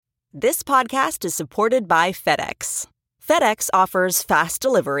This podcast is supported by FedEx. FedEx offers fast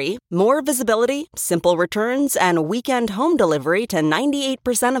delivery, more visibility, simple returns, and weekend home delivery to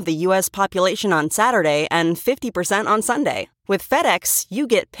 98% of the U.S. population on Saturday and 50% on Sunday. With FedEx, you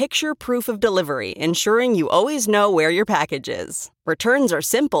get picture proof of delivery, ensuring you always know where your package is. Returns are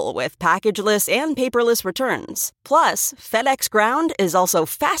simple with packageless and paperless returns. Plus, FedEx Ground is also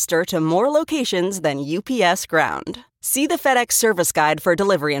faster to more locations than UPS Ground. See the FedEx service guide for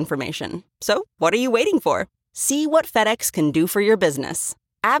delivery information. So, what are you waiting for? See what FedEx can do for your business.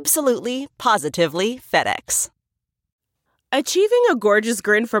 Absolutely, positively FedEx. Achieving a gorgeous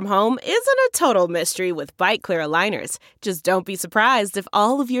grin from home isn't a total mystery with Byte Clear aligners. Just don't be surprised if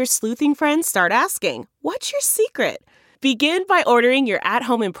all of your sleuthing friends start asking, "What's your secret?" Begin by ordering your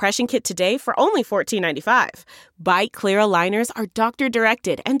at-home impression kit today for only $14.95. Byte Clear aligners are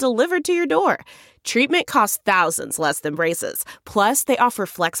doctor-directed and delivered to your door. Treatment costs thousands less than braces. Plus, they offer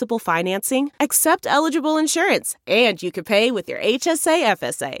flexible financing, accept eligible insurance, and you can pay with your HSA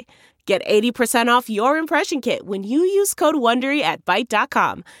FSA. Get 80% off your impression kit when you use code WONDERY at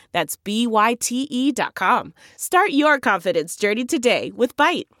Byte.com. That's BYTE.com. Start your confidence journey today with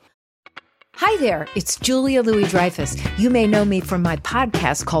Byte. Hi there, it's Julia Louis-Dreyfus. You may know me from my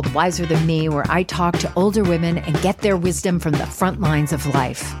podcast called Wiser Than Me, where I talk to older women and get their wisdom from the front lines of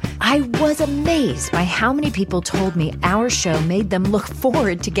life. I was amazed by how many people told me our show made them look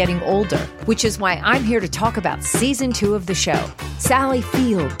forward to getting older, which is why I'm here to talk about season 2 of the show. Sally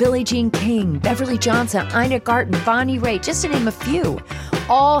Field, Billie Jean King, Beverly Johnson, Ina Garten, Bonnie Raitt, just to name a few.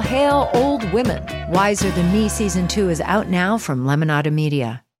 All hail old women. Wiser Than Me season 2 is out now from Lemonada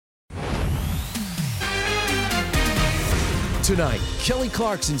Media. Tonight, Kelly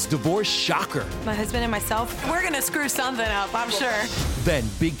Clarkson's divorce shocker. My husband and myself, we're going to screw something up, I'm sure. Then,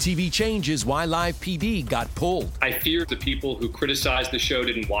 big TV changes why Live PD got pulled. I fear the people who criticized the show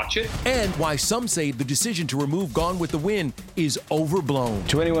didn't watch it. And why some say the decision to remove Gone with the Wind is overblown.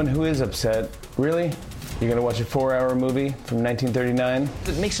 To anyone who is upset, really? You're going to watch a 4-hour movie from 1939?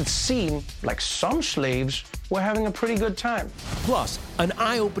 It makes it seem like some slaves were having a pretty good time. Plus, an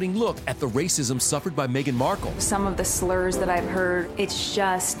eye-opening look at the racism suffered by Meghan Markle. Some of the slurs that I've heard, it's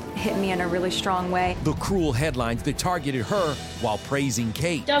just hit me in a really strong way. The cruel headlines that targeted her while praising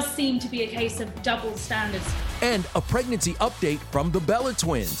Kate. It does seem to be a case of double standards. And a pregnancy update from the Bella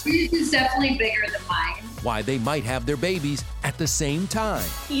twins. This is definitely bigger than mine. Why they might have their babies at the same time.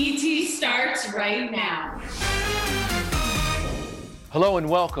 ET starts right now. Hello and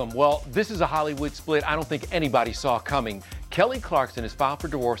welcome. Well, this is a Hollywood split I don't think anybody saw coming. Kelly Clarkson has filed for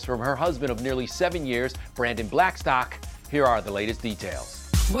divorce from her husband of nearly 7 years, Brandon Blackstock. Here are the latest details.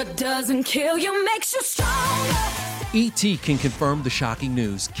 What doesn't kill you makes you stronger. E.T. can confirm the shocking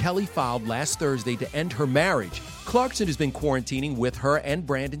news. Kelly filed last Thursday to end her marriage. Clarkson has been quarantining with her and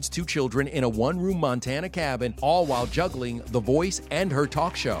Brandon's 2 children in a one-room Montana cabin, all while juggling The Voice and her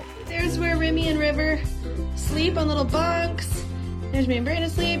talk show. There's where Remy and River sleep on little bunks. There's me and Brandon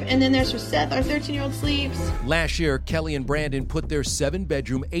sleep, and then there's where Seth, our 13-year-old, sleeps. Last year, Kelly and Brandon put their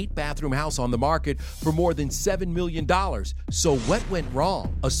 7-bedroom, 8-bathroom house on the market for more than $7 million. So what went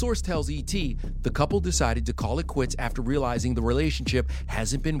wrong? A source tells ET the couple decided to call it quits after realizing the relationship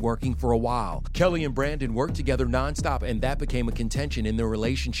hasn't been working for a while. Kelly and Brandon worked together nonstop, and that became a contention in their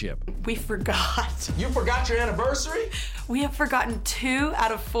relationship. We forgot. You forgot your anniversary? We have forgotten 2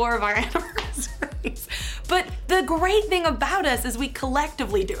 out of 4 of our anniversaries. But the great thing about us is we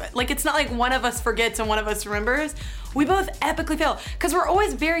collectively do it. Like, it's not like one of us forgets and one of us remembers. We both epically fail because we're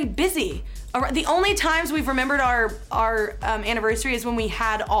always very busy. The only times we've remembered our anniversary is when we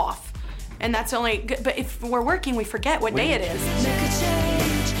had off. And that's only, but if we're working, we forget what day it is. Make a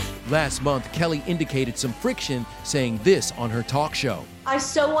change. Last month, Kelly indicated some friction, saying this on her talk show. I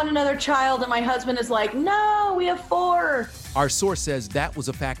so want another child, and my husband is like, no, we have 4. Our source says that was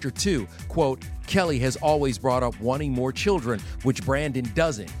a factor too. Quote, Kelly has always brought up wanting more children, which Brandon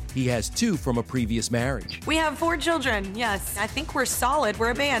doesn't. He has 2 from a previous marriage. We have 4 children, yes. I think we're solid.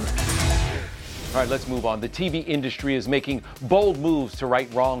 We're a band. All right, let's move on. The TV industry is making bold moves to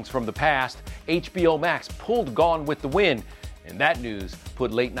right wrongs from the past. HBO Max pulled Gone with the Wind, and that news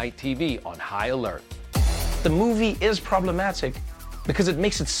put late-night TV on high alert. The movie is problematic because it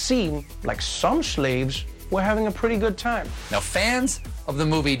makes it seem like some slaves were having a pretty good time. Now, fans of the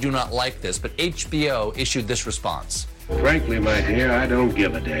movie do not like this, but HBO issued this response. Frankly, my dear, I don't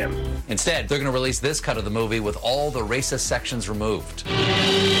give a damn. Instead, they're going to release this cut of the movie with all the racist sections removed.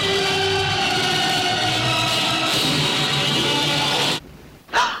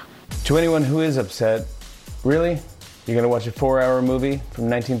 To anyone who is upset, really? You're going to watch a 4-hour movie from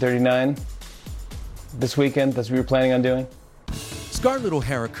 1939 this weekend? That's what you're planning on doing? Scarlett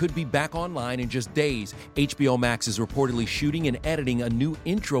O'Hara could be back online in just days. HBO Max is reportedly shooting and editing a new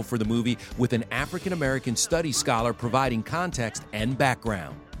intro for the movie with an African-American studies scholar providing context and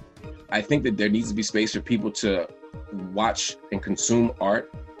background. I think that there needs to be space for people to watch and consume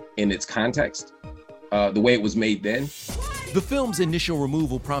art in its context, the way it was made then. The film's initial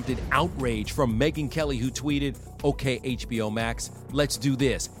removal prompted outrage from Megyn Kelly, who tweeted, "Okay, HBO Max, let's do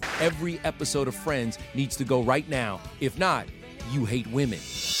this. Every episode of Friends needs to go right now. If not, you hate women."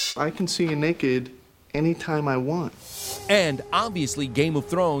 I can see you naked anytime I want. And obviously, Game of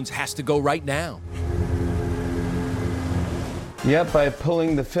Thrones has to go right now. Yep, by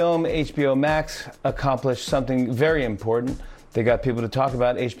pulling the film, HBO Max accomplished something very important. They got people to talk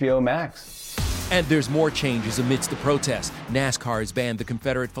about HBO Max. And there's more changes amidst the protests. NASCAR has banned the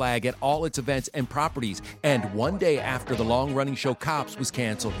Confederate flag at all its events and properties. And one day after the long-running show Cops was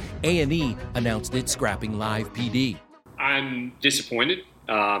canceled, A&E announced it's scrapping Live PD. I'm disappointed,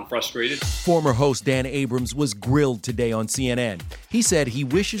 frustrated. Former host Dan Abrams was grilled today on CNN. He said he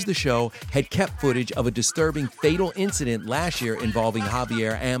wishes the show had kept footage of a disturbing fatal incident last year involving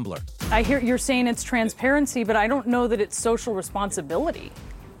Javier Ambler. I hear you're saying it's transparency, but I don't know that it's social responsibility.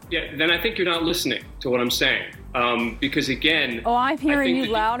 Yeah, then I think you're not listening to what I'm saying. Because again... Oh, I'm hearing you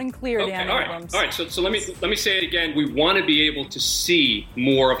loud and clear, okay, Dan Abrams. All right, so let me say it again. We want to be able to see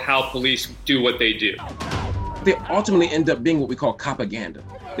more of how police do what they do. They ultimately end up being what we call propaganda.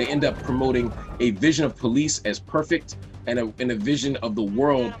 They end up promoting a vision of police as perfect and a vision of the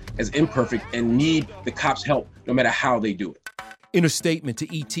world as imperfect and need the cops' help no matter how they do it. In a statement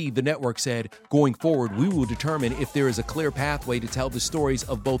to ET, the network said, "Going forward, we will determine if there is a clear pathway to tell the stories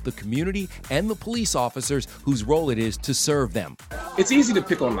of both the community and the police officers whose role it is to serve them." It's easy to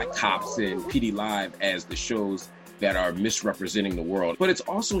pick on like Cops and PD Live as the shows that are misrepresenting the world, but it's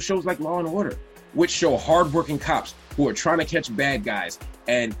also shows like Law & Order, which show hardworking cops who are trying to catch bad guys,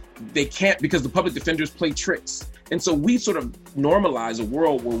 and they can't because the public defenders play tricks. And so we sort of normalize a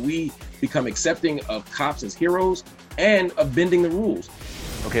world where we become accepting of cops as heroes and of bending the rules.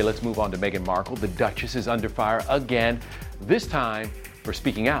 Okay, let's move on to Meghan Markle. The Duchess is under fire again, this time for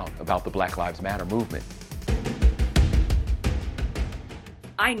speaking out about the Black Lives Matter movement.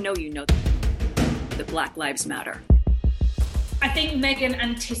 I know you know that Black Lives Matter. I think Meghan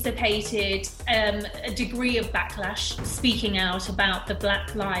anticipated a degree of backlash speaking out about the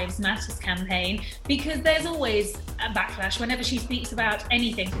Black Lives Matter campaign, because there's always a backlash whenever she speaks about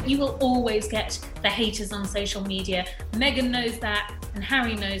anything. You will always get the haters on social media. Meghan knows that and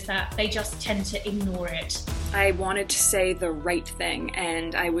Harry knows that. They just tend to ignore it. I wanted to say the right thing,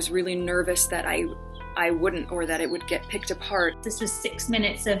 and I was really nervous that I wouldn't, or that it would get picked apart. This was 6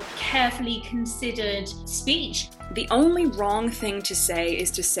 minutes of carefully considered speech. The only wrong thing to say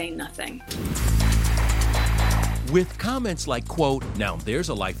is to say nothing. With comments like, quote, "Now there's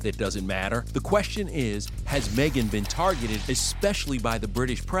a life that doesn't matter," the question is, has Meghan been targeted, especially by the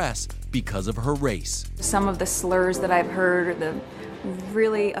British press, because of her race? Some of the slurs that I've heard, or the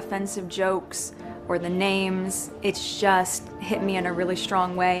really offensive jokes, or the names, it's just hit me in a really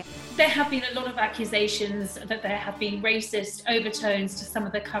strong way. There have been a lot of accusations that there have been racist overtones to some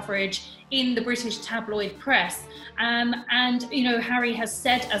of the coverage in the British tabloid press. And, you know, Harry has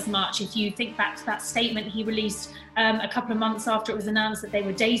said as much. If you think back to that statement he released a couple of months after it was announced that they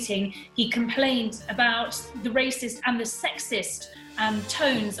were dating, he complained about the racist and the sexist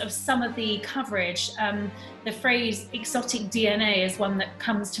tones of some of the coverage. The phrase exotic DNA is one that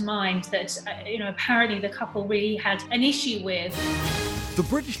comes to mind that, you know, apparently the couple really had an issue with. The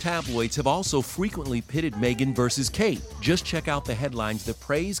British tabloids have also frequently pitted Meghan versus Kate. Just check out the headlines that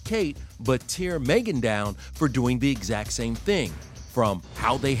praise Kate but tear Meghan down for doing the exact same thing. From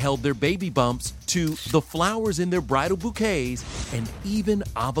how they held their baby bumps to the flowers in their bridal bouquets and even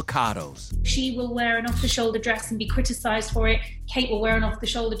avocados. She will wear an off-the-shoulder dress and be criticised for it. Kate will wear an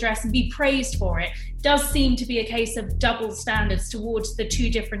off-the-shoulder dress and be praised for it. Does seem to be a case of double standards towards the two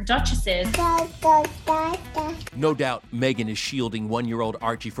different duchesses. No doubt Meghan is shielding one-year-old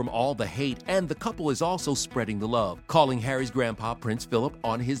Archie from all the hate, and the couple is also spreading the love, calling Harry's grandpa Prince Philip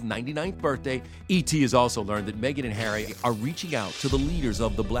on his 99th birthday. ET has also learned that Meghan and Harry are reaching out to the leaders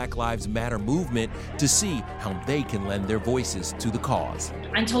of the Black Lives Matter movement to see how they can lend their voices to the cause.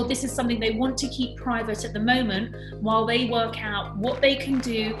 I'm told this is something they want to keep private at the moment while they work out what they can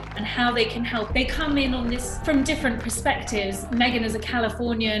do and how they can help. They come in on this from different perspectives. Meghan as a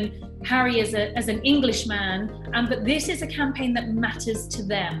Californian, Harry as an Englishman, but this is a campaign that matters to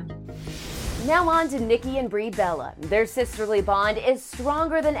them. Now on to Nikki and Brie Bella. Their sisterly bond is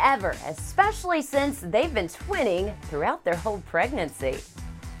stronger than ever, especially since they've been twinning throughout their whole pregnancy.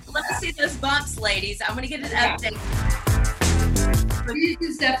 Let's see those bumps, ladies. I'm going to get an update. His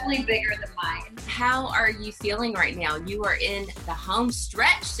is definitely bigger than mine. How are you feeling right now? You are in the home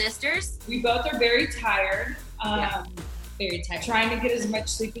stretch, sisters. We both are very tired. Very tired. Trying to get as much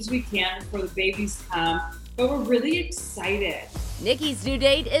sleep as we can before the babies come. But we're really excited. Nikki's due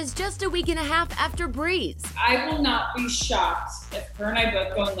date is just a week and a half after Bree's. I will not be shocked if her and I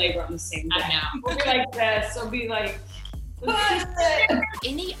both go in labor on the same day. I know. We'll be like this. I'll be like,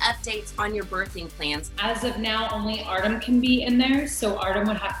 Any updates on your birthing plans? As of now, only Artem can be in there, so Artem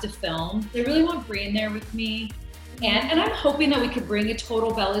would have to film. They really want Bree in there with me. And I'm hoping that we could bring a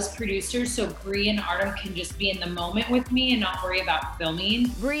Total Bellas producer so Bree and Artem can just be in the moment with me and not worry about filming.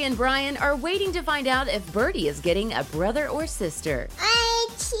 Bree and Brian are waiting to find out if Birdie is getting a brother or sister.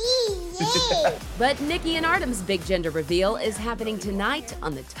 But Nikki and Artem's big gender reveal is happening tonight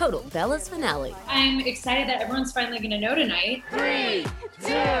on the Total Bellas finale. I'm excited that everyone's finally gonna know tonight. 3,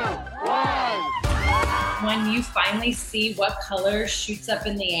 2, 1. When you finally see what color shoots up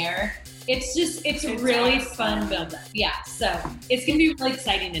in the air, it's a really fun build-up. Yeah, so it's gonna be really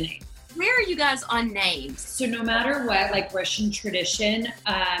exciting tonight. Where are you guys on names? So no matter what, like Russian tradition,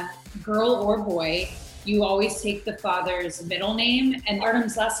 girl or boy, you always take the father's middle name, and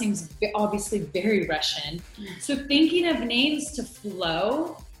Artem's last name is obviously very Russian. So thinking of names to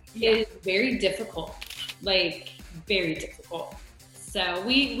flow is very difficult, like very difficult. So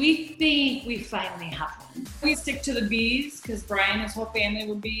we think we finally have one. We stick to the bees because Brian, his whole family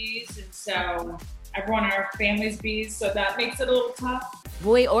were bees, and so everyone in our family's bees, so that makes it a little tough.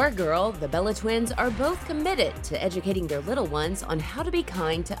 Boy or girl, the Bella twins are both committed to educating their little ones on how to be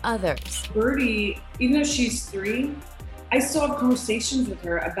kind to others. Birdie, even though she's 3, I still have conversations with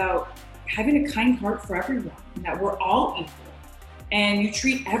her about having a kind heart for everyone, and that we're all equal, and you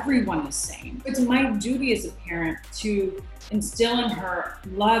treat everyone the same. It's my duty as a parent to instill in her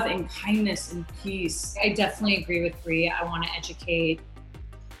love and kindness and peace. I definitely agree with Bree. I want to educate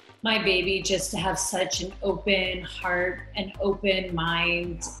my baby just to have such an open heart and open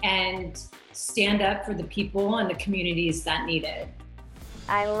mind and stand up for the people and the communities that need it.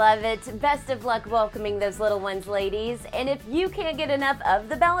 I love it. Best of luck welcoming those little ones, ladies. And if you can't get enough of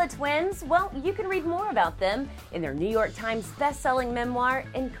the Bella twins, well, you can read more about them in their New York Times best-selling memoir,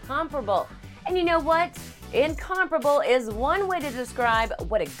 Incomparable. And you know what? Incomparable is one way to describe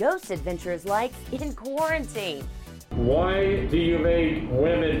what a ghost adventure is like in quarantine. Why do you make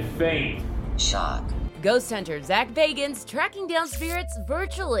women faint? Shock. Ghost hunter Zach Bagans tracking down spirits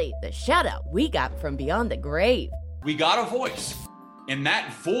virtually. The shout out we got from beyond the grave. We got a voice, and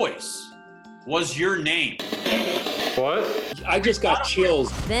that voice was your name. What? I just got chills.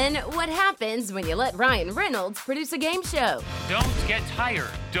 Then what happens when you let Ryan Reynolds produce a game show? Don't get tired.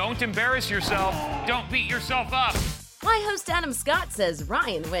 Don't embarrass yourself. Don't beat yourself up. Why host Adam Scott says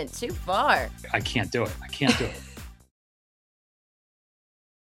Ryan went too far. I can't do it.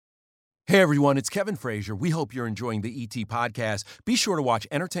 Hey everyone, it's Kevin Frazier. We hope you're enjoying the ET podcast. Be sure to watch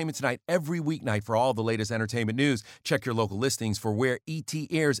Entertainment Tonight every weeknight for all the latest entertainment news. Check your local listings for where ET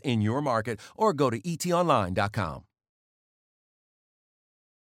airs in your market or go to etonline.com.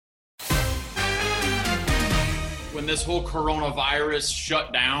 When this whole coronavirus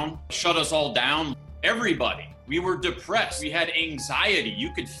shut us all down, everybody, we were depressed. We had anxiety.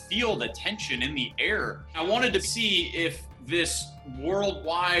 You could feel the tension in the air. I wanted to see if this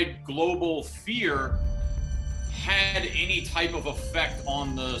worldwide global fear had any type of effect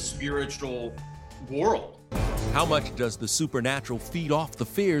on the spiritual world. How much does the supernatural feed off the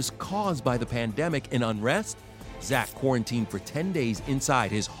fears caused by the pandemic and unrest? Zach quarantined for 10 days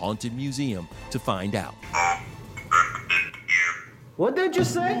inside his haunted museum to find out. What'd they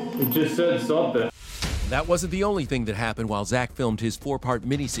just say? It just said something. That wasn't the only thing that happened while Zach filmed his 4-part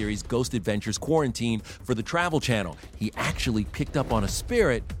miniseries Ghost Adventures Quarantine for the Travel Channel. He actually picked up on a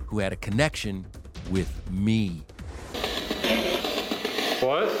spirit who had a connection with me.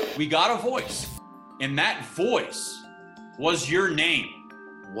 What? We got a voice, and that voice was your name.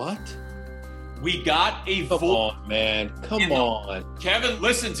 What? We got a voice. Come on, man. Come on. Kevin,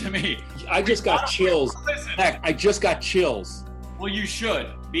 listen to me. I just got chills. Listen. Heck, I just got chills. Well, you should,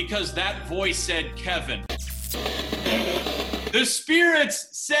 because that voice said Kevin. The spirits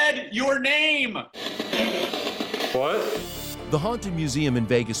said your name. What? The Haunted Museum in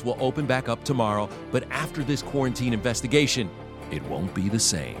Vegas will open back up tomorrow, but after this quarantine investigation, it won't be the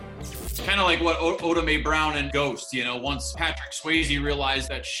same. Kind of like what Oda Mae Brown and Ghost, once Patrick Swayze realized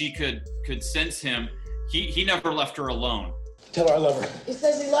that she could sense him, he never left her alone. Tell her I love her. He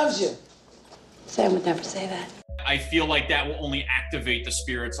says he loves you. Sam would never say that. I feel like that will only activate the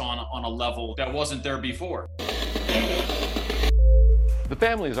spirits on a level that wasn't there before. The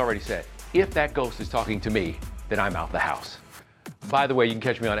family has already said, if that ghost is talking to me, then I'm out the house. By the way, you can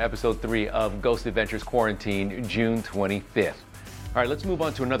catch me on episode 3 of Ghost Adventures Quarantine, June 25th. All right, let's move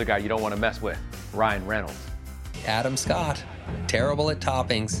on to another guy you don't want to mess with, Ryan Reynolds. Adam Scott, terrible at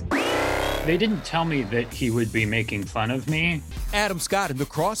toppings. They didn't tell me that he would be making fun of me. Adam Scott in the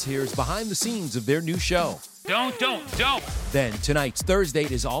crosshairs behind the scenes of their new show. Don't. Then tonight's Third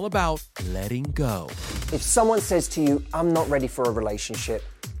Date is all about letting go. If someone says to you, I'm not ready for a relationship,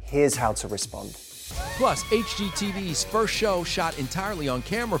 here's how to respond. Plus, HGTV's first show shot entirely on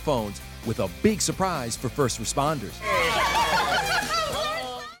camera phones with a big surprise for first responders.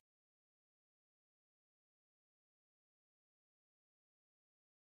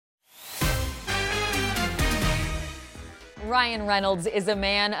 Ryan Reynolds is a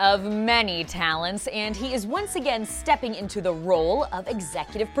man of many talents, and he is once again stepping into the role of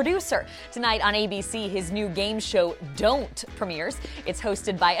executive producer. Tonight on ABC, his new game show, Don't, premieres. It's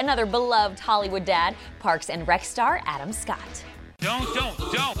hosted by another beloved Hollywood dad, Parks and Rec star Adam Scott.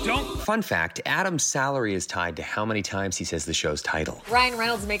 Don't. Fun fact, Adam's salary is tied to how many times he says the show's title. Ryan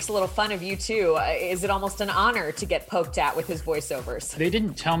Reynolds makes a little fun of you, too. Is it almost an honor to get poked at with his voiceovers? They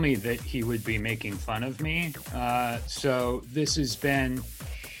didn't tell me that he would be making fun of me, so this has been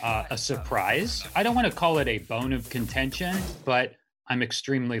a surprise. I don't want to call it a bone of contention, but I'm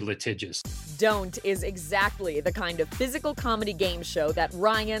extremely litigious. Don't is exactly the kind of physical comedy game show that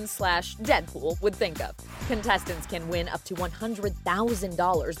Ryan/Deadpool would think of. Contestants can win up to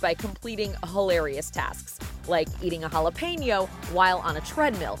 $100,000 by completing hilarious tasks, like eating a jalapeno while on a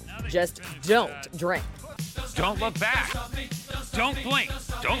treadmill. Just don't drink. Don't look back. Don't blink.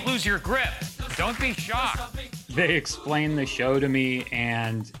 Don't lose your grip. Don't be shocked. They explained the show to me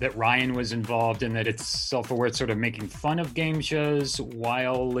and that Ryan was involved and that it's self-aware, it's sort of making fun of game shows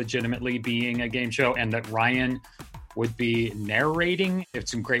while legitimately being a game show, and that Ryan would be narrating.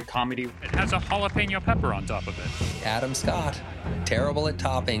 It's some great comedy. It has a jalapeno pepper on top of it. Adam Scott, terrible at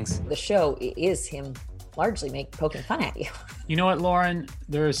toppings. The show is him largely poking fun at you. You know what, Lauren?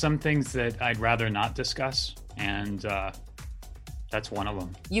 There are some things that I'd rather not discuss, and that's one of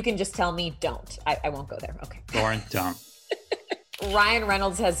them. You can just tell me don't. I won't go there. Okay. Lauren, don't. Ryan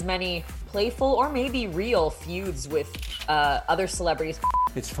Reynolds has many playful or maybe real feuds with other celebrities.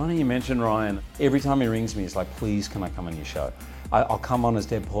 It's funny you mention Ryan. Every time he rings me, it's like, please, can I come on your show? I'll come on as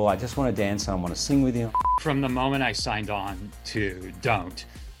Deadpool. I just want to dance and I want to sing with you. From the moment I signed on to Don't,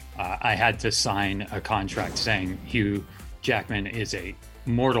 I had to sign a contract saying Hugh Jackman is a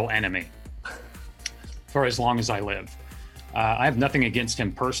mortal enemy for as long as I live. I have nothing against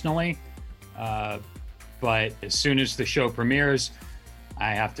him personally, but as soon as the show premieres,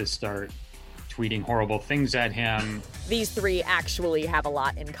 I have to start tweeting horrible things at him. These three actually have a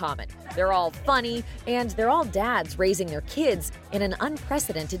lot in common. They're all funny, and they're all dads raising their kids in an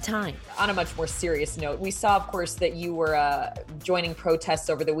unprecedented time. On a much more serious note, we saw, of course, that you were joining protests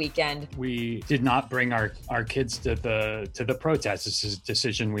over the weekend. We did not bring our kids to the protests. This is a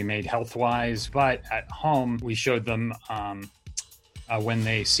decision we made health-wise, but at home, we showed them when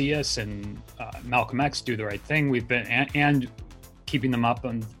they see us and Malcolm X do the right thing. We've been, and keeping them up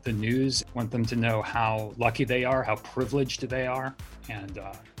on the news, want them to know how lucky they are, how privileged they are, and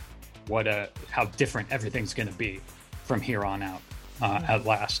how different everything's going to be from here on out at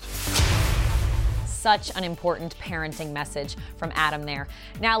last. Such an important parenting message from Adam there.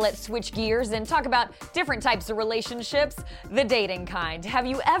 Now let's switch gears and talk about different types of relationships, the dating kind. Have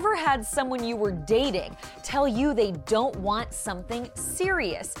you ever had someone you were dating tell you they don't want something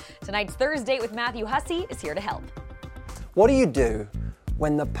serious? Tonight's Third Date with Matthew Hussey is here to help. What do you do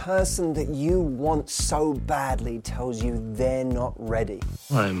when the person that you want so badly tells you they're not ready?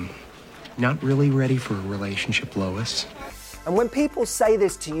 I'm not really ready for a relationship, Lois. And when people say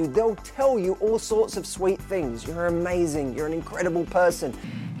this to you, they'll tell you all sorts of sweet things. You're amazing. You're an incredible person.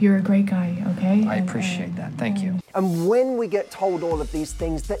 You're a great guy, okay? I appreciate that. Thank you. And when we get told all of these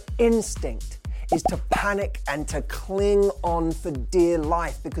things, the instinct is to panic and to cling on for dear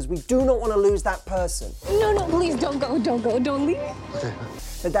life because we do not want to lose that person. No, please don't go, don't leave.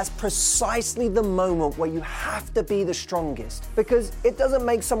 But that's precisely the moment where you have to be the strongest, because it doesn't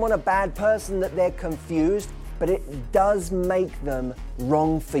make someone a bad person that they're confused, but it does make them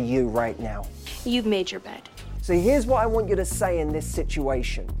wrong for you right now. You've made your bed. So here's what I want you to say in this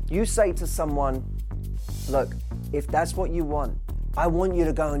situation. You say to someone, look, if that's what you want, I want you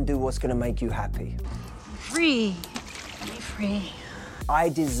to go and do what's going to make you happy. Free. Be free. I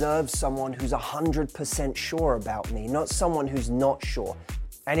deserve someone who's 100% sure about me, not someone who's not sure.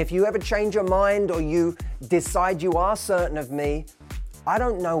 And if you ever change your mind or you decide you are certain of me, I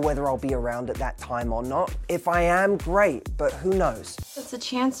don't know whether I'll be around at that time or not. If I am, great, but who knows? That's a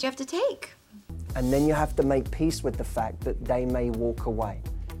chance you have to take. And then you have to make peace with the fact that they may walk away.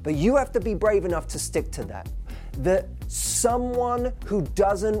 But you have to be brave enough to stick to that. That someone who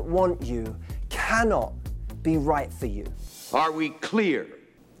doesn't want you cannot be right for you. Are we clear?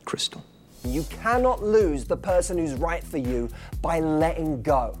 Crystal. You cannot lose the person who's right for you by letting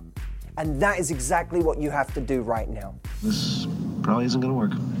go. And that is exactly what you have to do right now. This probably isn't going to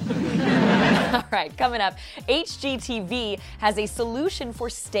work. All right, coming up, HGTV has a solution for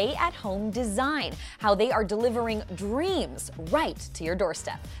stay-at-home design, how they are delivering dreams right to your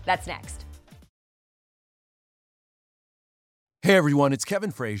doorstep. That's next. Hey everyone, it's Kevin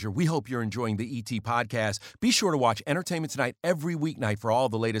Frazier. We hope you're enjoying the ET podcast. Be sure to watch Entertainment Tonight every weeknight for all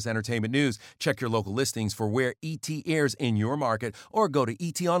the latest entertainment news. Check your local listings for where ET airs in your market or go to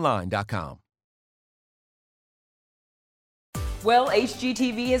etonline.com. Well,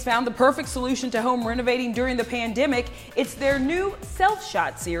 HGTV has found the perfect solution to home renovating during the pandemic. It's their new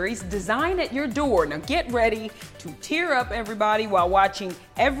Self-Shot series, Design at Your Door. Now get ready to tear up, everybody, while watching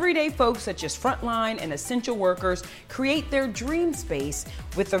everyday folks such as frontline and essential workers create their dream space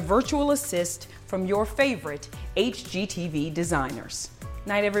with a virtual assist from your favorite HGTV designers.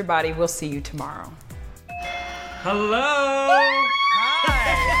 Night, everybody. We'll see you tomorrow. Hello.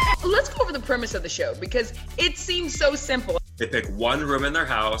 Hi. Let's go over the premise of the show because it seems so simple. They pick one room in their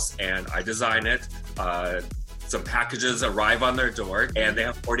house and I design it. Some packages arrive on their door and they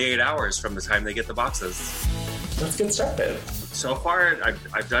have 48 hours from the time they get the boxes. Let's get started. So far,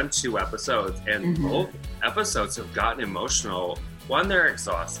 I've done 2 episodes and both episodes have gotten emotional. 1, they're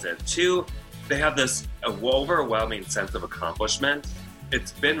exhausted. 2, they have this overwhelming sense of accomplishment.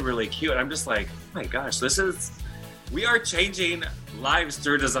 It's been really cute. I'm just like, oh my gosh, we are changing lives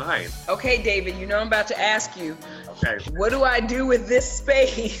through design. Okay, David, you know I'm about to ask you, okay, what do I do with this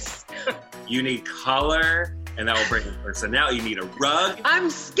space? You need color, and that will bring in personality. You need a rug. I'm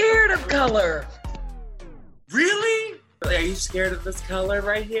scared of color. Really? Are you scared of this color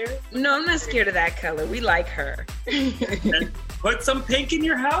right here? No, I'm not scared of that color. We like her. Then put some pink in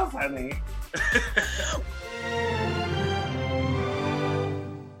your house, honey.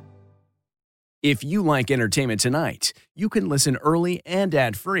 If you like Entertainment Tonight, you can listen early and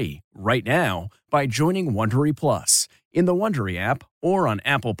ad-free right now by joining Wondery Plus in the Wondery app or on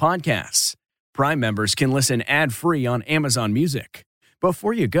Apple Podcasts. Prime members can listen ad-free on Amazon Music.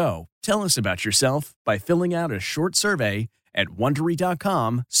 Before you go, tell us about yourself by filling out a short survey at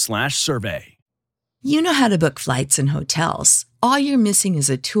Wondery.com/survey. You know how to book flights and hotels. All you're missing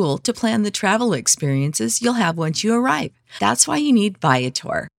is a tool to plan the travel experiences you'll have once you arrive. That's why you need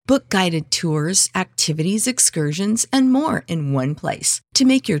Viator. Book guided tours, activities, excursions, and more in one place to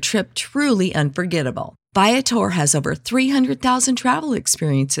make your trip truly unforgettable. Viator has over 300,000 travel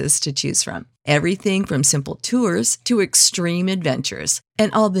experiences to choose from. Everything from simple tours to extreme adventures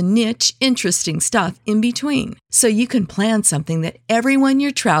and all the niche, interesting stuff in between. So you can plan something that everyone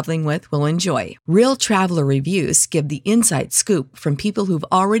you're traveling with will enjoy. Real traveler reviews give the inside scoop from people who've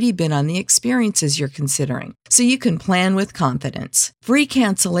already been on the experiences you're considering. So you can plan with confidence. Free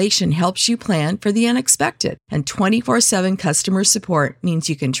cancellation helps you plan for the unexpected. And 24/7 customer support means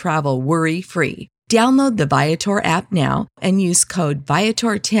you can travel worry-free. Download the Viator app now and use code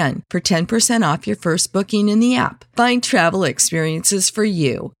Viator10 for 10% off your first booking in the app. Find travel experiences for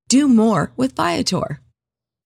you. Do more with Viator.